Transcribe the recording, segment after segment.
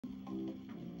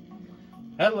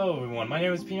Hello everyone, my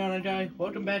name is Piano Guy.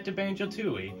 Welcome back to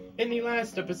Banjo-Tooie. In the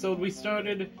last episode we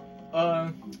started,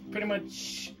 pretty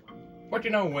much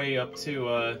working our way up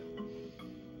to,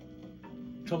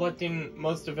 collecting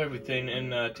most of everything in,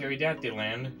 Pterodactyl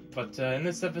Land. But, in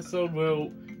this episode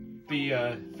we'll be,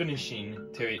 finishing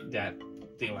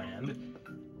Pterodactyl Land,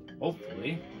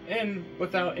 hopefully, and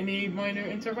without any minor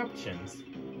interruptions.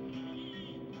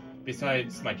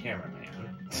 Besides my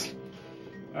cameraman.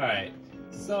 Alright.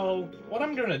 So, what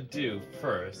I'm gonna do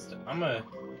first, I'm gonna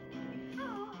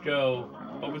go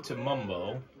over to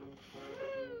Mumbo.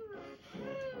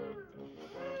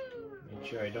 Make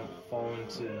sure I don't fall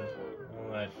into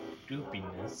all that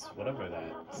goopiness, whatever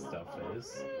that stuff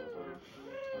is.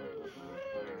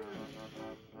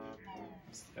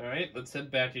 Alright, let's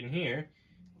head back in here.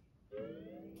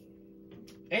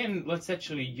 And let's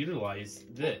actually utilize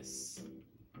this.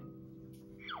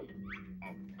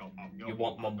 You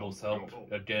want Mumbo's help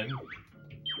again?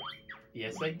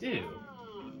 Yes, I do.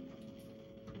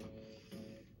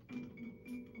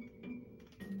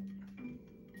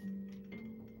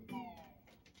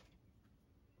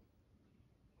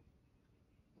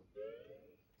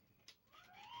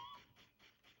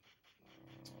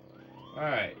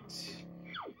 Alright.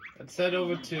 Let's head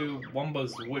over to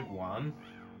Wumbo's Wigwam.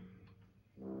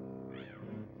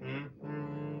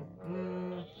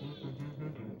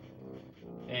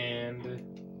 And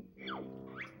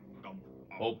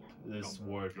hope this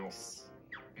works.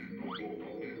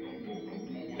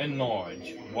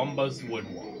 Enlarge Wumbo's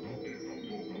Wigwam.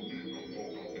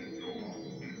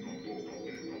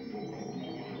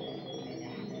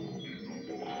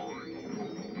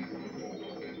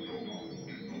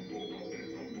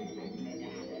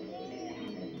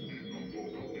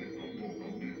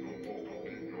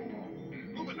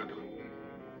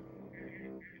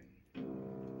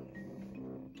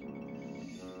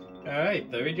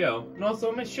 Alright, there we go. And also,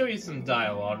 I'm going to show you some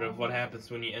dialogue of what happens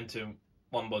when you enter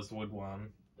Wumbo's Wigwam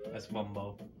as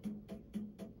Wumbo.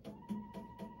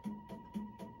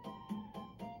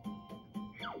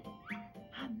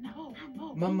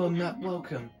 Mumbo not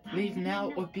welcome. Leave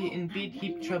now or be in big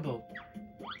heap trouble.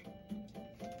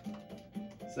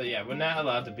 So yeah, we're not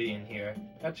allowed to be in here.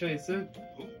 Actually, so...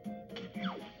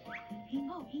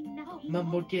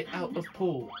 Mumbo, get out of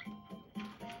pool.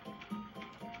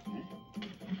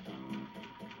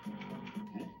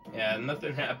 Yeah,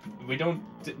 nothing happened. We don't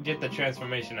get the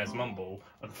transformation as Mumbo,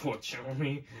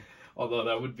 unfortunately. Although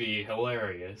that would be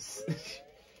hilarious. If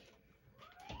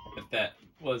that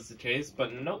was the case,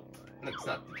 but nope, that's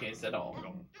not the case at all.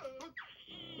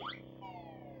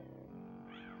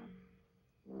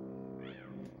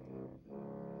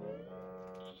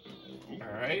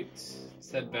 Alright,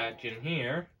 let's head back in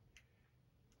here.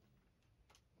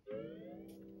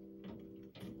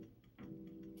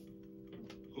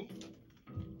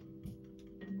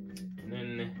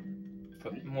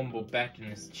 Put Mumbo back in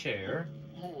his chair.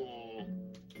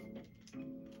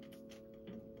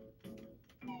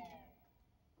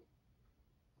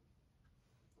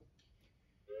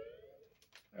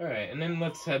 Alright, and then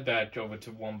let's head back over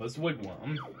to Wumbo's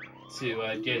Wigwam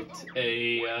to get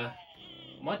a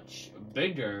much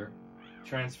bigger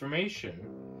transformation.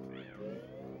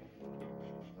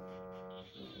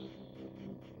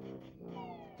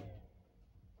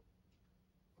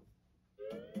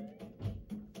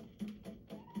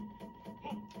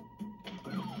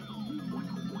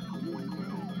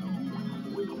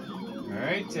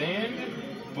 Alright, and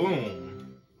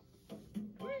boom.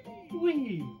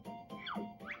 Whee!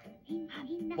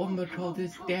 Wumbo called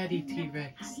this Daddy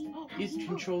T-Rex. Use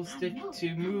control stick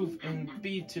to move and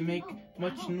B to make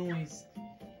much noise.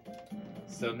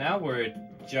 So now we're a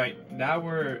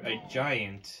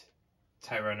giant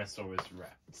Tyrannosaurus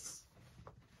Rex.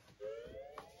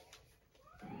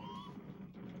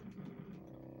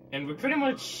 And we're pretty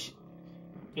much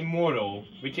immortal.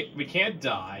 We can't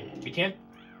die.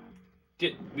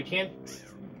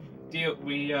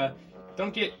 We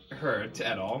don't get hurt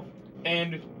at all,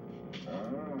 and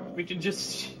we can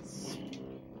just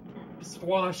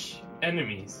squash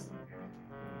enemies.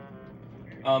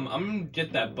 I'm gonna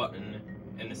get that button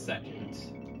in a second.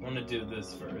 I want to do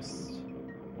this first.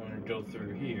 I want to go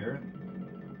through here.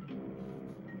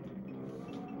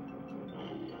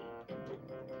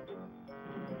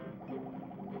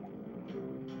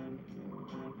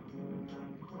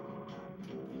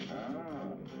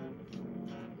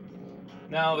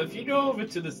 Now, if you go over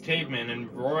to this caveman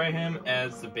and roar at him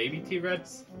as the baby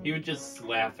T-Rex, he would just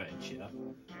laugh at you.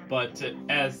 But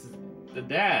as the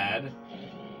dad...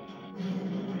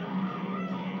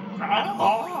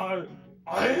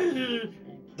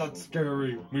 That's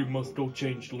scary. We must go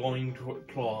change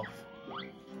loincloth.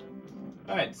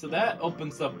 Alright, so that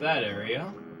opens up that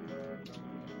area.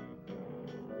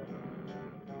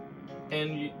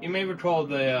 And you may recall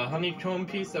the honeycomb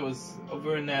piece that was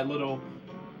over in that little,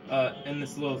 in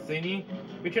this little thingy.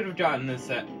 We could have gotten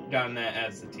that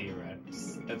as the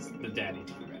T-Rex. That's the daddy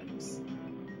T-Rex.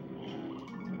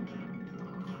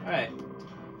 Alright.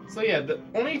 So yeah, the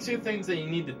only two things that you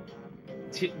need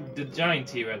the giant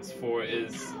T-Rex for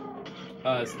is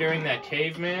scaring that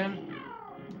caveman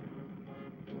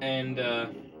and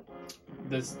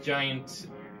this giant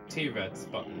T-Rex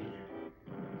button.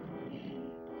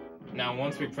 Now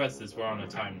once we press this, we're on a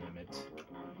time limit.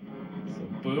 So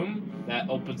boom, that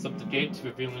opens up the gates,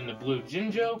 revealing the blue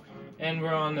Jinjo, and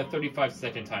we're on the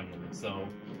 35-second time limit, so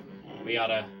we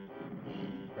gotta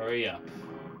hurry up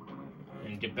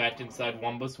and get back inside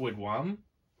Womba's wigwam.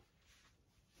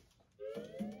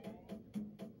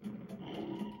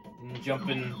 And jump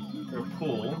in her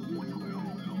pool.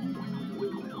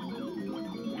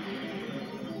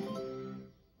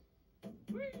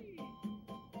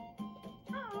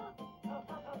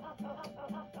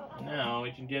 Now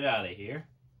we can get out of here.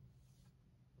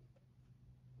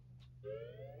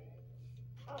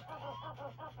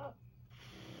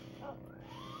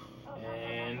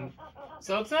 And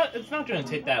so it's not going to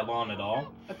take that long at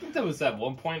all. I think there was at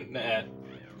one point that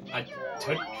I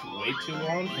took way too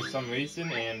long for some reason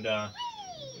and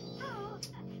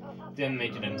didn't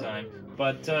make it in time.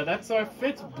 But that's our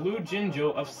 5th blue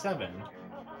Jinjo of 7.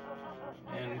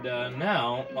 And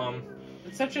now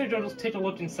let's actually go take a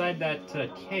look inside that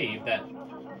cave that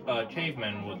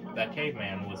caveman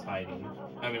was hiding.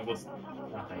 I mean, was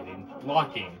not hiding,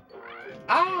 blocking.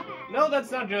 Ah, no,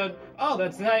 that's not good. Oh,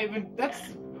 that's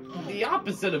the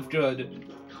opposite of good.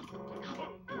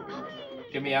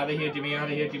 Get me out of here, get me out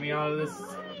of here, get me out of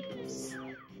this,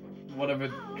 whatever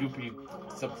goopy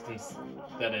substance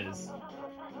that is.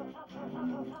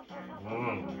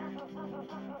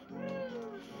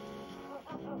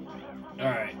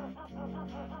 Alright.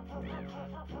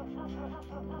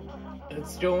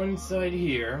 Let's go inside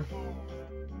here.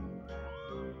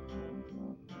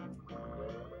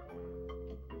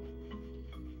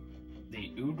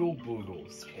 The Oodle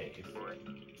Boodle's cave.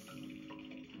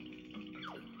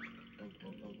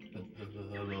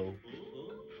 Hello.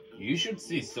 You should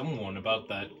see someone about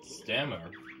that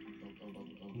stammer.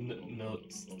 No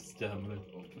stammer.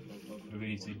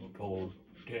 Freezing cold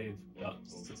cave.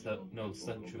 No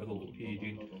central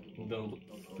heating. No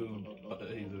food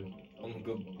either.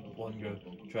 Hunger.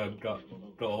 Tribe got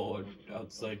God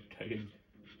outside cave.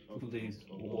 Please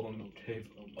warm cave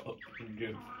up and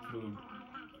give food.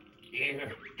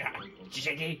 Here,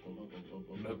 Jiggy.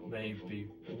 Maybe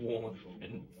warm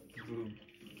and food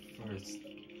first.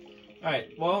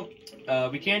 Alright, well,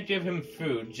 we can't give him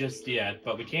food just yet,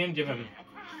 but we can give him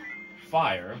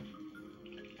fire.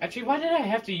 Actually, why did I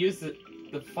have to use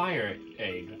the fire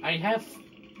egg? I have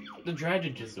the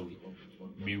dragon Jizooie.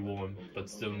 Be warm, but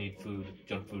still need food.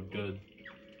 Junk food good.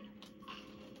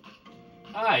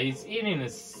 Ah, he's eating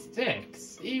his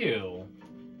sticks. Ew.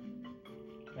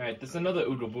 Alright, there's another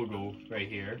Oodle Boodle right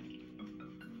here.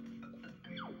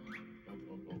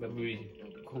 But we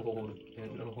cold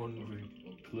and hungry.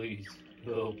 Please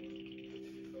help.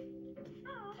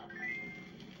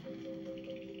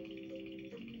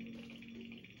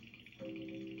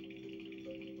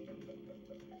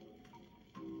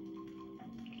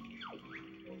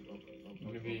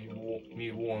 Maybe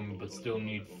me warm, but still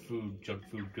need food. Junk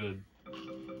food good.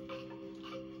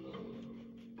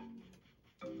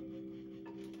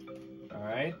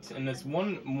 Alright, and there's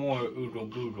one more Oodle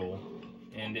Boodle,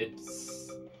 and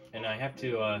I have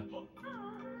to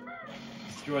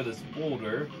destroy this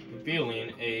boulder,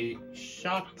 revealing a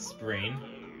shock spring.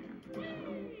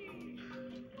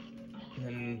 And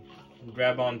then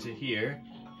grab onto here.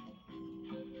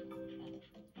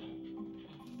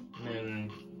 And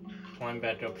then climb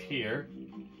back up here.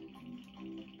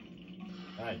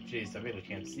 Ah, jeez, I really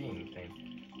can't see anything.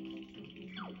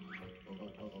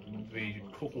 Be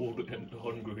cold and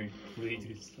hungry,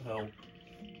 please help.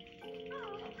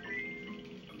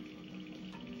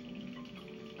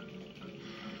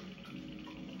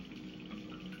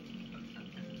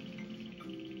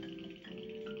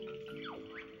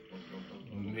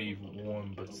 Be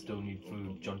warm, but still need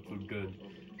food. Junk food good.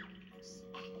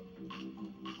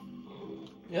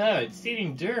 Yeah, it's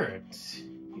eating dirt.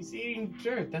 He's eating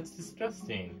dirt. That's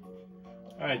disgusting.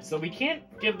 Alright, so we can't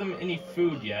give them any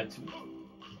food yet.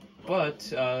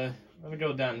 But, let me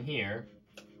go down here.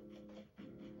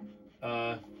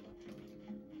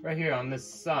 Right here on this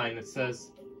sign, it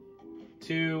says,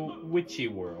 to Witchy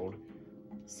World.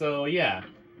 So, yeah.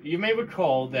 you may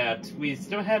recall that we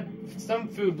still had some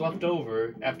food left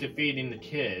over after feeding the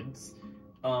kids.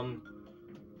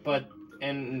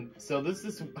 So this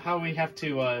is how we have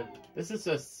to, this is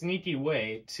a sneaky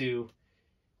way to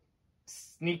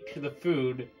sneak the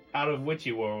food out of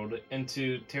Witchy World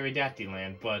into Pterodactyl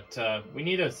Land, but we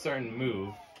need a certain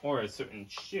move, or a certain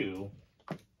shoe,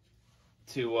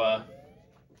 to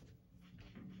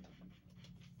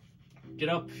get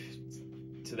up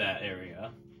to that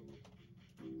area.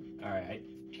 Alright,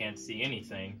 I can't see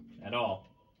anything at all.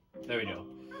 There we go.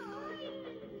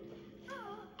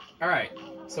 Alright,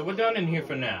 so we're done in here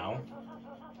for now.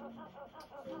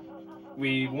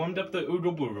 We warmed up the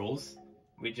Oodle Boodles.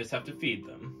 We just have to feed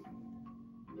them.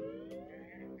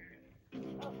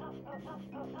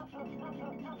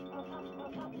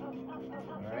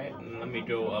 Alright, and let me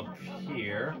go up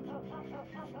here.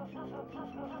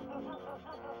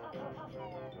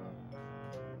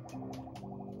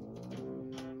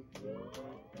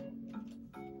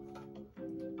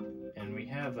 And we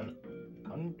have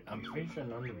I'm pretty sure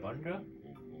an underbunda?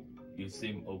 You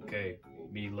seem okay.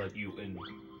 Me let you in.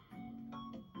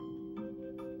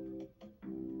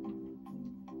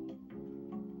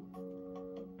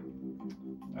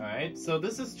 Alright, so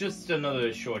this is just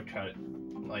another shortcut,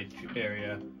 like,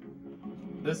 area.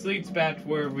 This leads back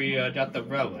where we got the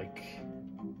relic,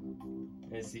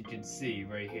 as you can see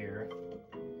right here.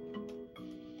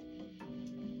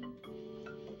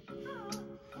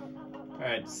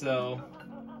 Alright, so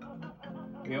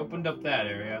we opened up that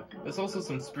area. There's also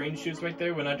some spring shoes right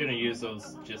there. We're not gonna use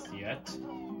those just yet.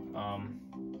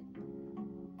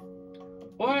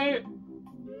 What?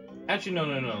 Actually,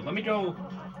 no. Let me go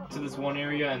to this one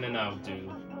area and then I'll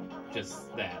do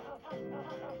just that.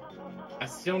 I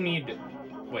still need...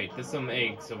 Wait, there's some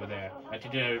eggs over there. I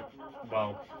could do...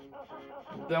 Well...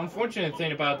 The unfortunate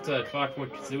thing about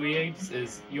Clockwork Kazooie eggs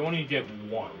is you only get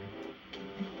one.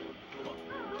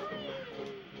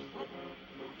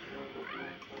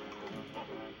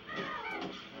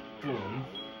 Boom.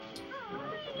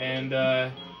 And,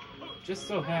 just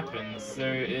so happens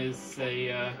there is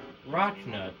a, rock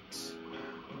nut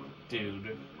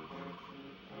dude.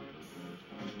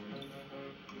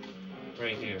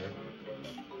 Right here.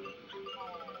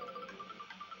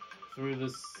 Through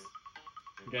this...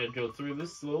 You gotta go through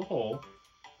this little hole,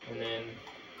 and then...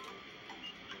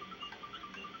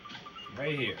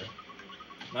 Right here.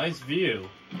 Nice view.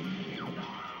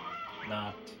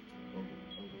 Not.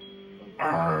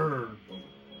 Arrgh!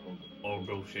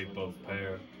 Although shape of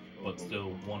pear, but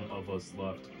still one of us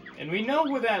left. And we know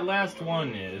where that last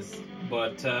one is,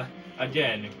 but,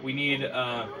 again, we need,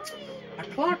 a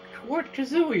Clockwork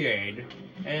Kazooie aid.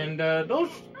 And,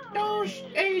 those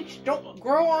eggs don't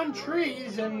grow on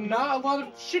trees, and not a lot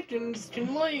of chickens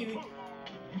can lay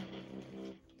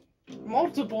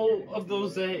multiple of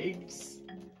those eggs.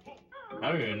 I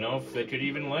don't even know if they could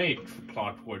even lay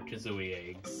Clockwork Kazooie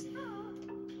eggs.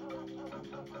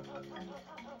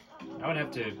 I would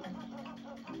have to...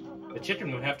 The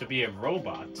chicken would have to be a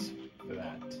robot for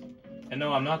that. And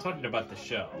no, I'm not talking about the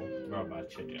show, Robot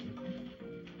Chicken.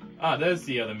 Ah, there's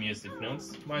the other music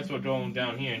notes. Might as well go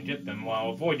down here and get them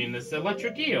while avoiding this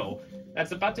electric eel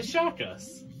that's about to shock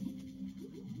us.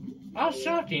 How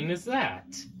shocking is that?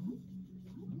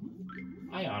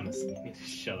 I honestly need to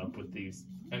shut up with these.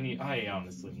 I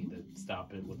honestly need to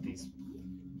stop it with these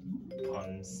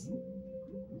puns.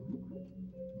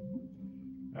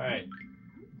 Alright.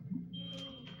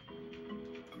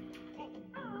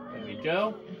 There we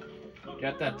go.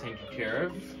 Got that taken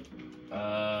care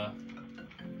of.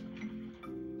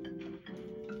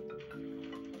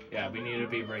 Yeah, we need to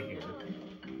be right here.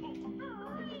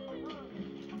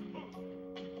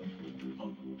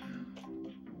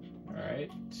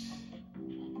 Alright.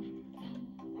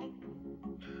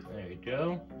 There we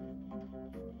go.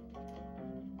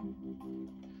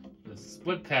 The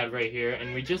split pad right here,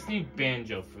 and we just need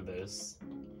Banjo for this.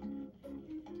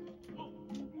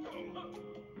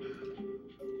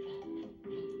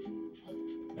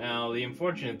 Now, the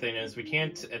unfortunate thing is we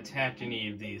can't attack any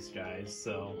of these guys,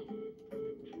 so...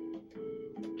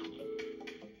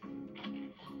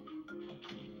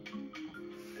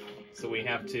 So we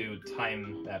have to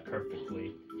time that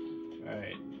perfectly.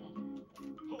 Alright.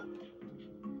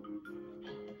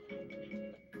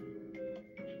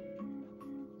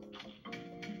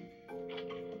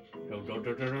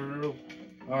 Go.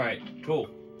 Alright, cool.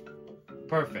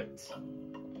 Perfect.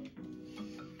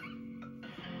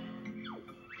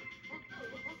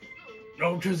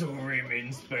 No Kazooie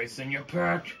means space in your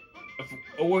pack.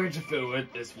 A way to fill it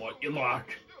is what you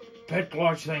lack. Pick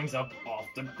large things up off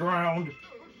the ground,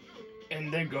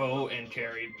 and they go and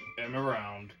carry them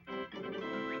around.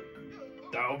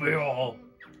 That'll be all.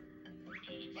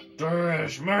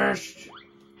 Dismissed.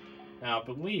 Now, I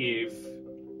believe.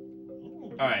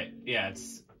 Alright, yeah,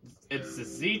 it's the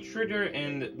Z trigger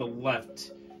and the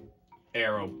left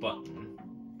arrow button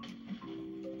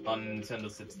on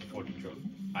Nintendo 64 controller.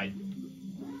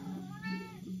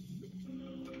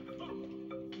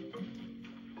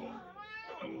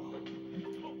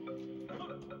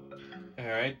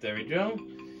 Alright, there we go.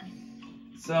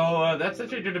 So, that's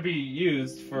actually going to be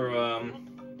used for,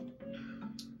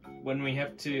 when we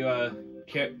have to,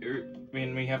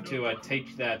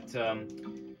 take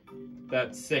that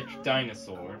sick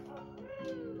dinosaur.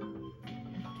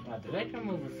 Did I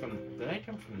come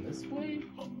from this way?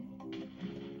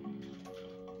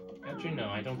 Actually, no,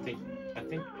 I think,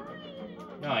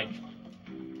 no, I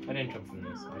didn't come from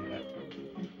this way.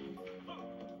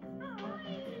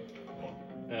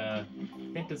 I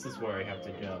think this is where I have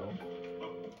to go.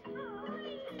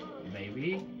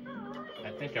 Maybe?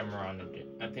 I think I'm wrong again.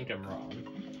 I think I'm wrong.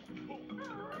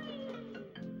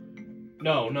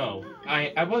 No.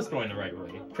 I was going the right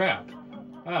way. Crap.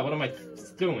 What am I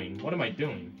doing? What am I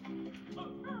doing?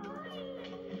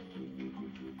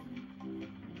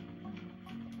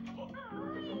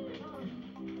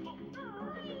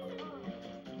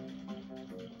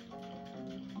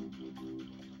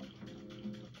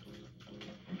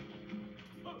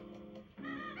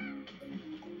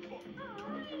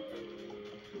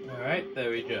 Alright,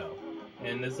 there we go.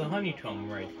 And there's a honeycomb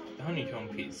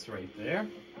piece right there.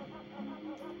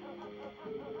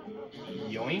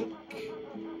 Yoink.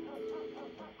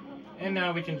 And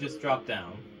now we can just drop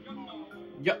down.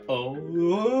 Yo-oh.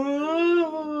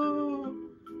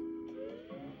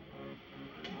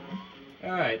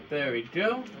 Alright, there we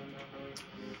go.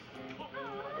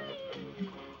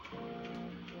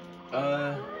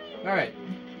 Alright.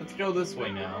 Let's go this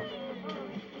way now.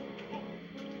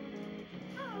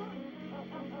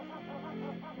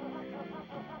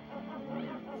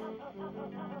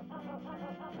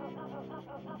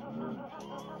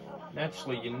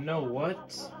 Actually, you know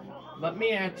what? Let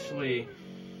me actually,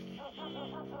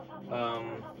 let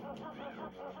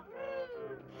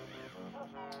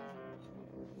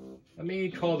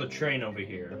me call the train over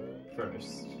here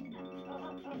first.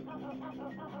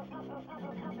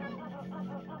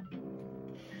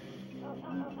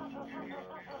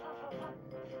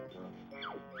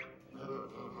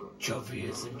 Chuffy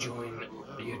is enjoying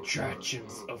the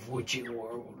attractions of Witchy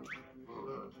World.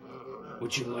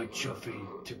 Would you like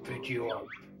Chuffy to pick you up?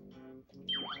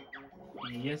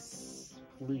 Yes,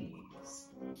 please.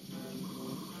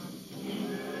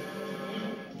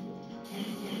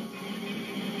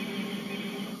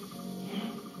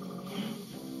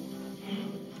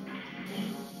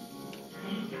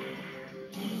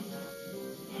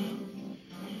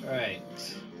 Alright.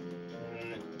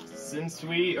 Since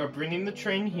we are bringing the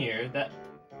train here, that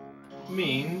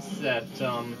means that,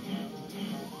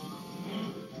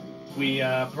 we,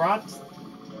 brought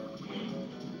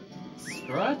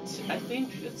Strut, I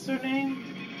think it's her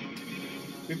name?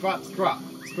 We brought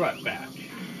Strut back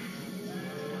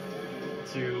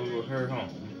to her home.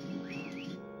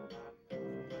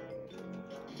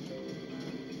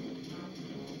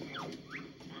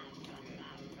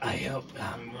 I hope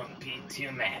Mom won't be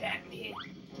too mad at me.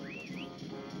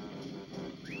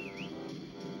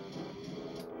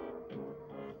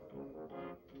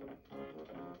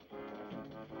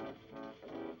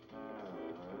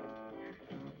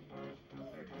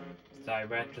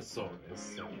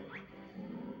 Tyrannosaurus.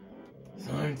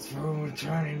 Thanks for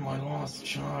returning my lost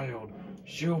child.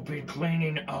 She'll be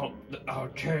cleaning out our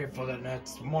cave for the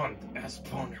next month as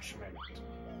punishment.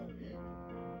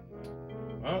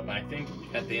 Well, I think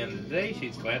at the end of the day,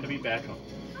 she's glad to be back home.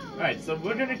 Alright, so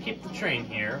we're gonna keep the train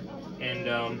here,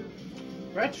 and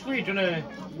we're actually gonna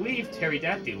leave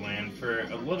Pterodactyl Land for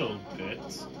a little bit.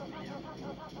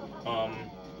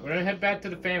 We're gonna head back to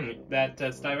the family, that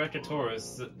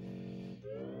Styracosaurus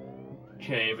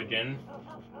cave again.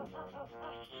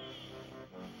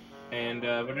 And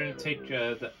we're gonna take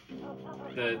the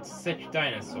sick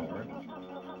dinosaur.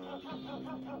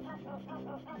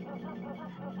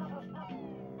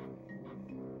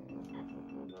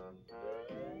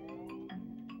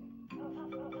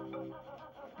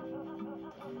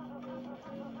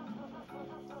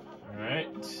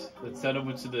 Alright, let's head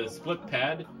over to the split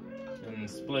pad and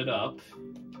split up.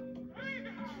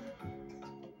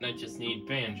 I just need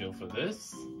Banjo for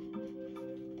this.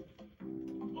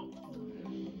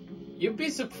 You'd be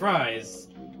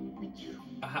surprised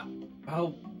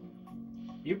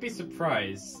you'd be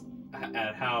surprised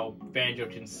at how Banjo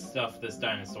can stuff this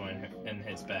dinosaur in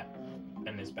his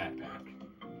backpack.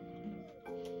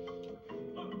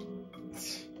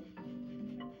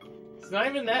 not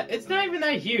even that. It's not even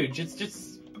that huge. It's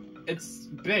just, it's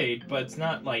big, but it's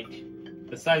not like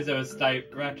the size of a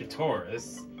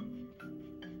Styratosaurus.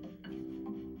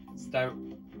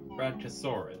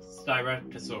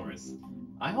 Styratosaurus.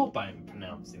 I hope I'm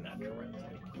pronouncing that correctly.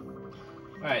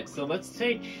 Alright, so let's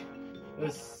take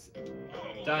this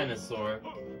dinosaur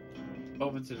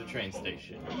over to the train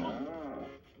station.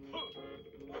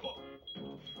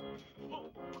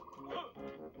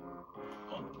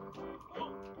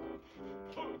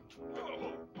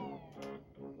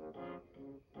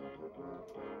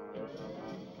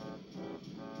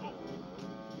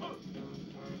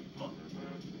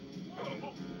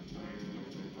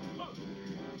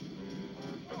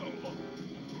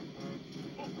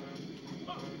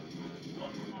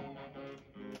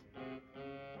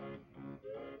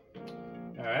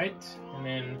 Alright, and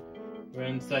then we're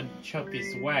inside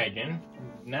Chuffy's wagon.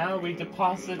 Now we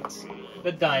deposit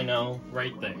the dino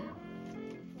right there.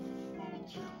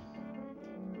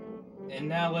 And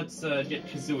now let's get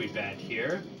Kazooie back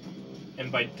here.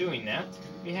 And by doing that,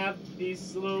 we have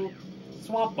these little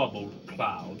swap bubble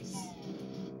clouds.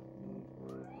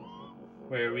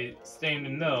 Where we stand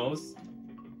in those,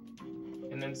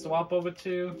 and then swap over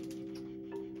to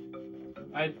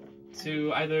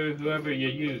either whoever you're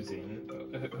using,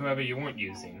 whoever you weren't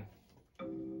using.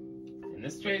 In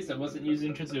this case, I wasn't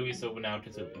using Kazooie, so now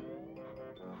Kazooie.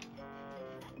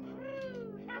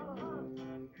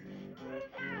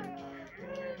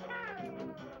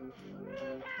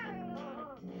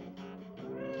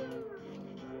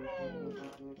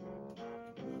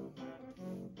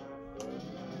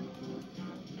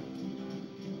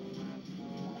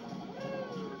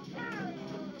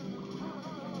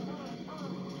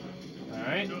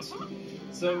 Alright,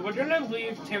 so we're gonna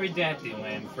leave Pterodactyl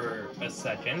Land for a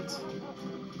second,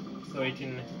 so we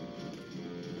can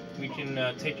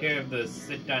take care of the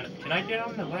sit down. Can I get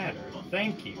on the ladder?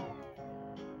 Thank you.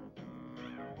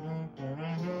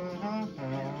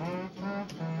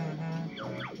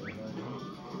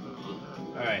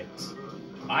 Alright,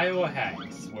 Iowa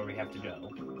Hags, where we have to go.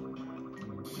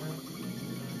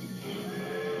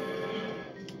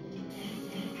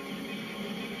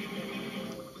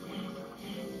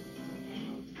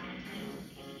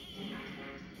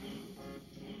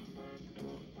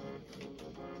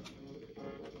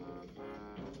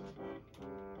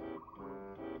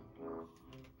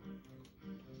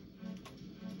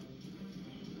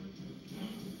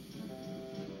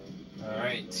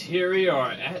 Alright, here we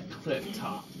are at Cliff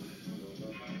Top.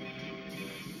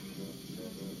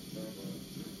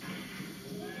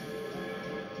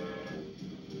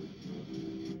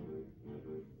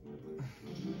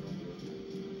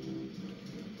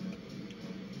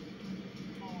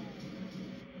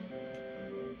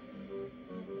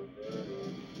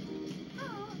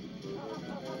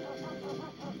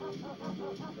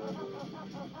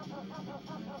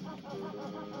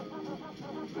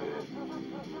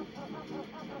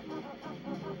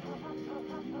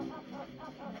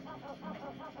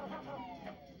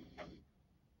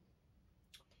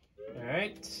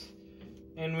 Alright,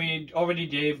 and we already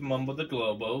gave Mumble the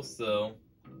Globo, so...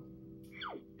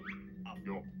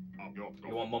 You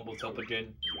want Mumble's help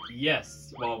again?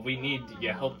 Yes, well, we need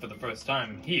your help for the first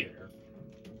time here.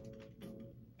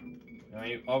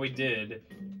 All we did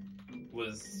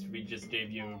was we just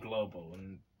gave you a Globo,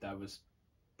 and that was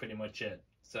pretty much it.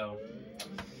 So,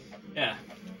 yeah.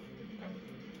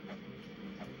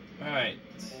 Alright.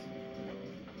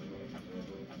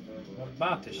 I'm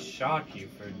about to shock you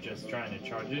for just trying to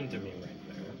charge into me right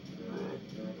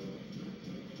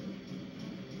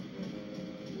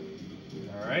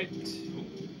there. Alright.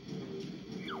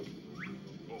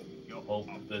 Hope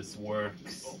this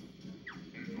works.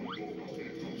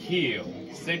 Heal.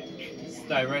 Sick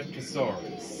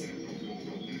Styracosaurus.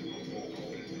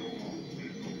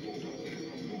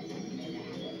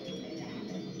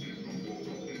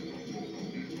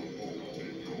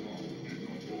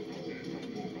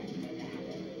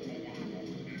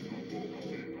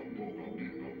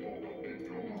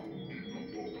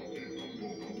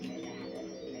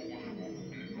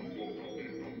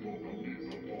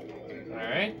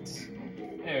 Alright,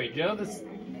 there we go. This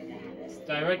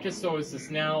Styracosaurus is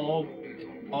now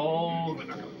all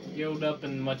healed up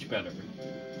and much better.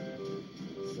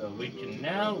 So we can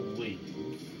now leave.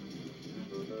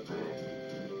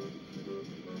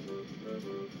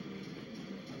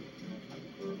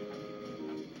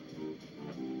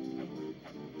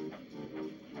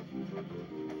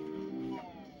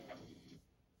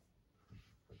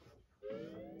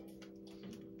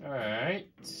 Alright.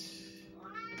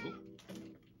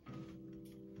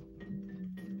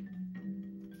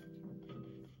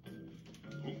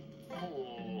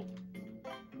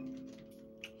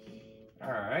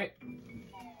 Alright.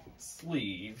 Let's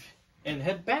leave and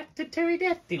head back to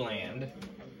Pterodactyl Land.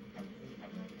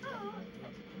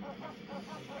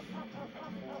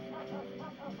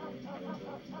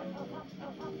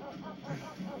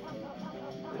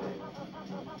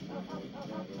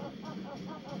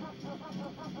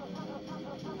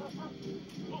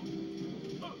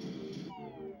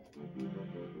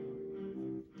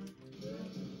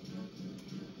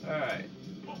 Alright.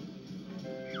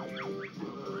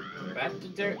 Back to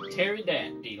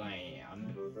Pterodactyl Land.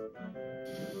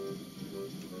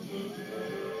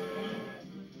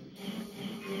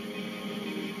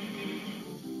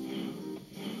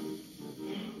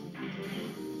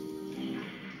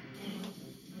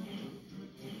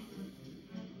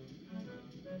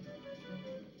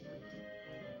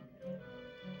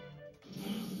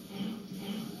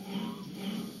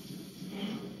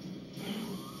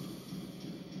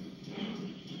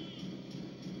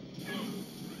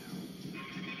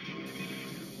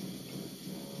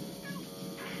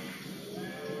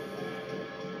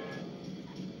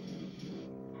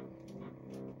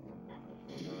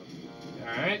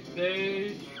 Alright,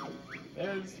 there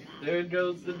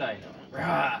goes the dino.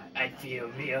 Rah, I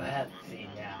feel real healthy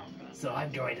now, so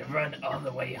I'm going to run all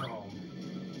the way home.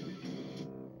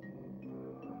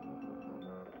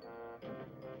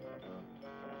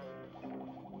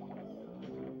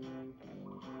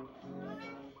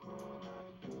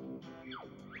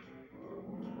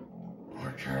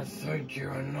 I can't thank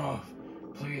you enough.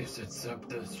 Please accept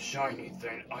this shiny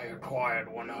thing I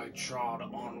acquired when I trod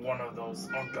on one of those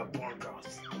Unca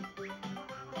Bunkas.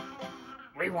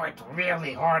 We worked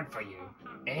really hard for you.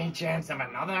 Any chance of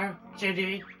another,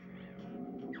 Chitty?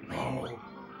 No.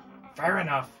 Fair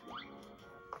enough.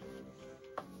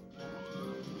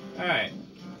 Alright.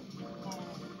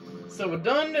 So we're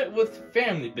done with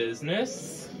family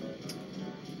business.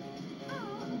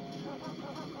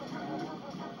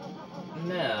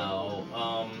 Now,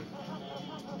 I'll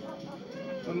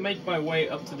make my way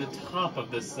up to the top of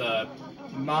this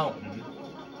mountain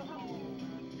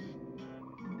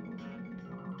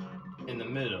in the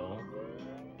middle.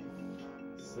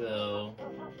 So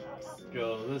let's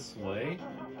go this way.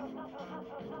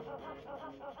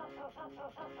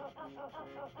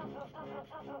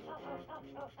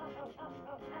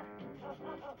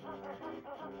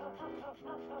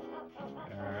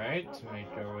 Alright,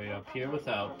 make our way up here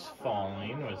without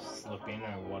falling or slipping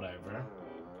or whatever.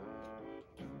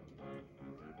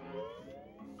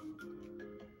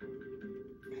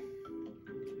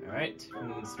 Alright,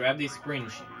 let's grab these spring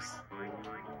shoes.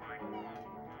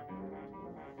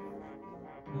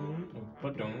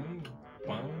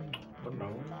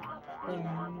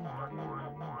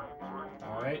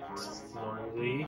 Alright, slowly